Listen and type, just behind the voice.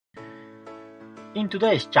In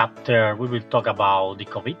today's chapter, we will talk about the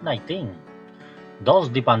Covid-19.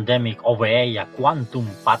 Does the pandemic obey a quantum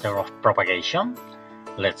pattern of propagation?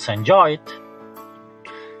 Let's enjoy it.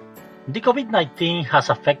 The Covid-19 has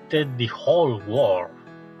affected the whole world.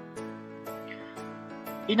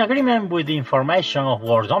 In agreement with the information of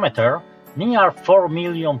Worldometer, near 4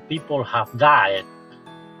 million people have died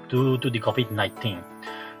due to the Covid-19.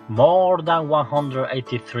 More than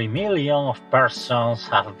 183 million of persons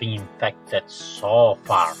have been infected so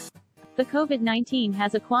far. The COVID-19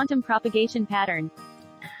 has a quantum propagation pattern.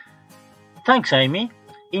 Thanks, Amy.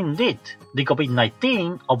 Indeed, the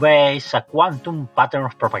Covid-19 obeys a quantum pattern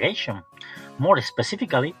of propagation. More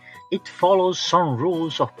specifically, it follows some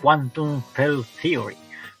rules of quantum field theory.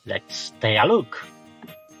 Let's take a look.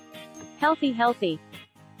 Healthy.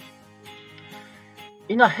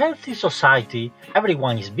 In a healthy society,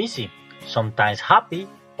 everyone is busy, sometimes happy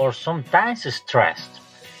or sometimes stressed.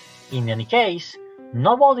 In any case,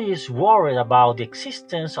 nobody is worried about the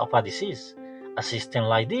existence of a disease. A system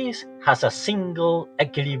like this has a single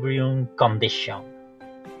equilibrium condition.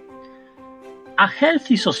 A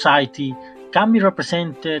healthy society can be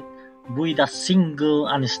represented with a single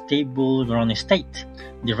and stable ground state.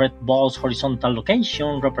 The red ball's horizontal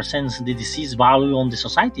location represents the disease value on the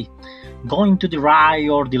society. Going to the right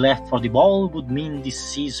or the left for the ball would mean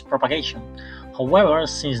disease propagation. However,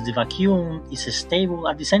 since the vacuum is stable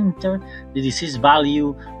at the center, the disease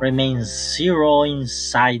value remains zero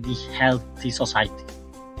inside the healthy society.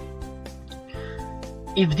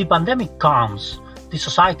 If the pandemic comes, the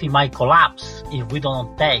society might collapse if we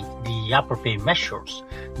don't take the appropriate measures.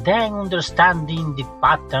 Then understanding the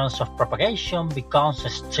patterns of propagation becomes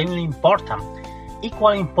extremely important.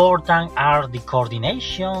 Equally important are the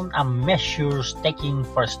coordination and measures taken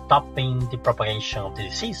for stopping the propagation of the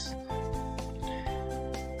disease.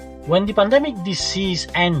 When the pandemic disease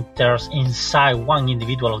enters inside one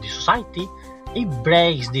individual of the society, it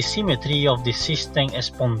breaks the symmetry of the system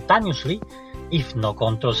spontaneously if no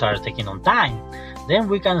controls are taken on time. Then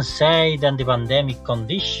we can say that the pandemic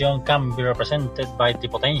condition can be represented by the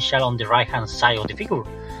potential on the right-hand side of the figure.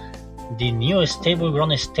 The new stable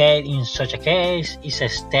ground state in such a case is a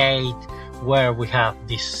state where we have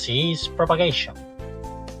disease propagation.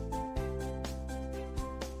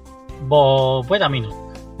 But wait a minute,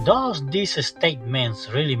 does these statements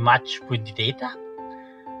really match with the data?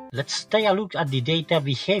 Let's take a look at the data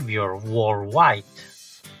behavior worldwide.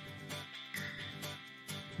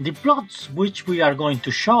 The plots which we are going to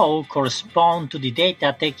show correspond to the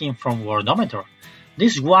data taken from Worldometer.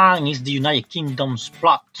 This one is the United Kingdom's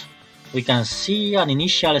plot. We can see an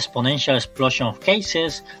initial exponential explosion of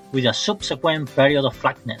cases with a subsequent period of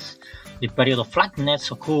flatness. The period of flatness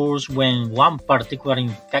occurs when one particular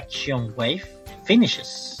infection wave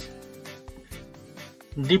finishes.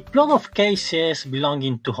 The plot of cases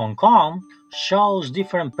belonging to Hong Kong shows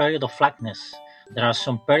different periods of flatness. There are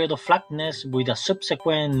some periods of flatness with a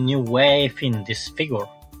subsequent new wave in this figure.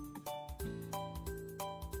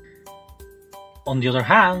 On the other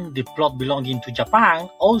hand, the plot belonging to Japan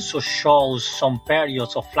also shows some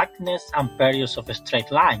periods of flatness and periods of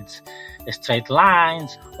straight lines. The straight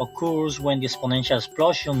lines occurs when the exponential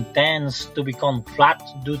explosion tends to become flat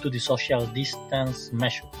due to the social distance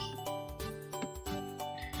measures.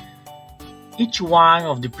 Each one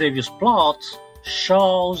of the previous plots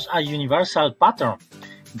shows a universal pattern.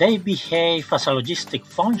 They behave as a logistic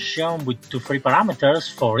function with two free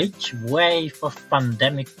parameters for each wave of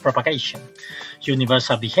pandemic propagation.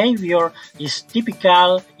 Universal behavior is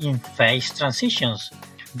typical in phase transitions.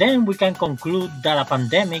 Then we can conclude that a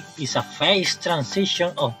pandemic is a phase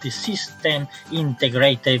transition of the system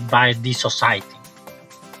integrated by the society.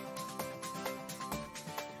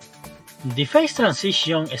 The phase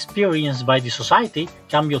transition experienced by the society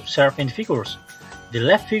can be observed in figures. The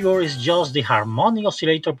left figure is just the harmonic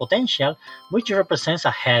oscillator potential, which represents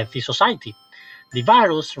a healthy society. The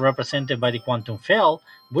virus, represented by the quantum field,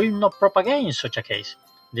 will not propagate in such a case.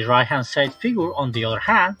 The right-hand side figure, on the other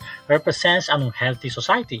hand, represents an unhealthy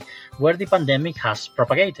society, where the pandemic has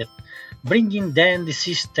propagated, bringing then the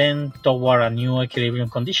system toward a new equilibrium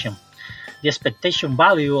condition. The expectation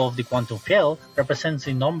value of the quantum field represents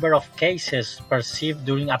the number of cases perceived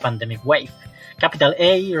during a pandemic wave. Capital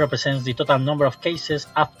A represents the total number of cases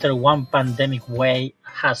after one pandemic wave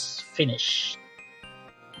has finished.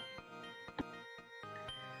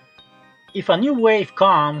 If a new wave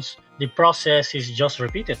comes, the process is just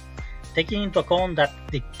repeated, taking into account that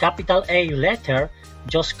the capital A letter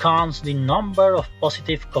just counts the number of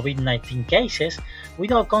positive COVID-19 cases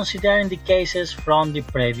without considering the cases from the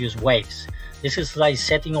previous waves. This is like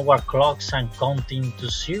setting our clocks and counting to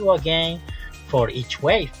zero again for each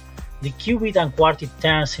wave. The qubit and quartic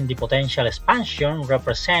terms in the potential expansion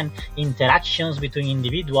represent interactions between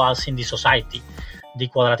individuals in the society. The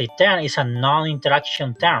quadratic term is a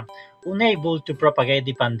non-interaction term, unable to propagate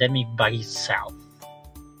the pandemic by itself.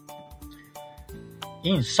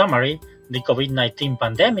 In summary, the Covid-19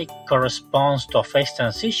 pandemic corresponds to a phase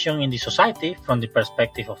transition in the society from the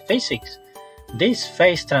perspective of physics. This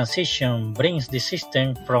phase transition brings the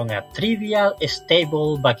system from a trivial,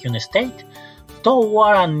 stable vacuum state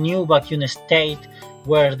toward a new vacuum state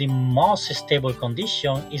where the most stable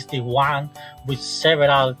condition is the one with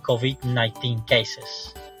several Covid-19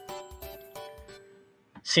 cases.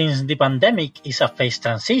 Since the pandemic is a phase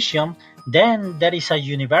transition, then there is a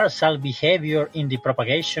universal behavior in the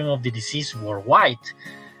propagation of the disease worldwide.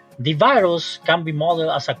 The virus can be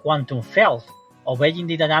modeled as a quantum field, obeying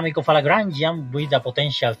the dynamic of a Lagrangian with a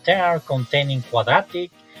potential term containing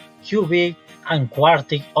quadratic, cubic, and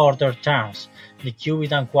quartic order terms. The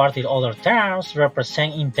cubic and quartic order terms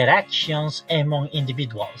represent interactions among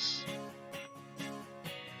individuals.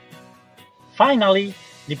 Finally,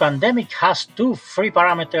 the pandemic has two free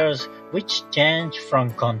parameters which change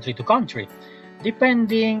from country to country,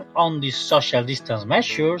 depending on the social distance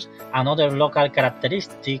measures and other local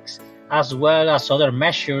characteristics, as well as other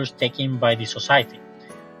measures taken by the society.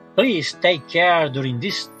 Please take care during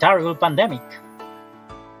this terrible pandemic.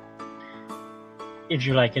 If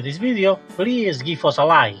you liked this video, please give us a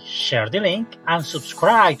like, share the link, and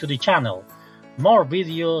subscribe to the channel. More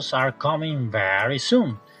videos are coming very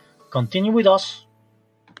soon. Continue with us.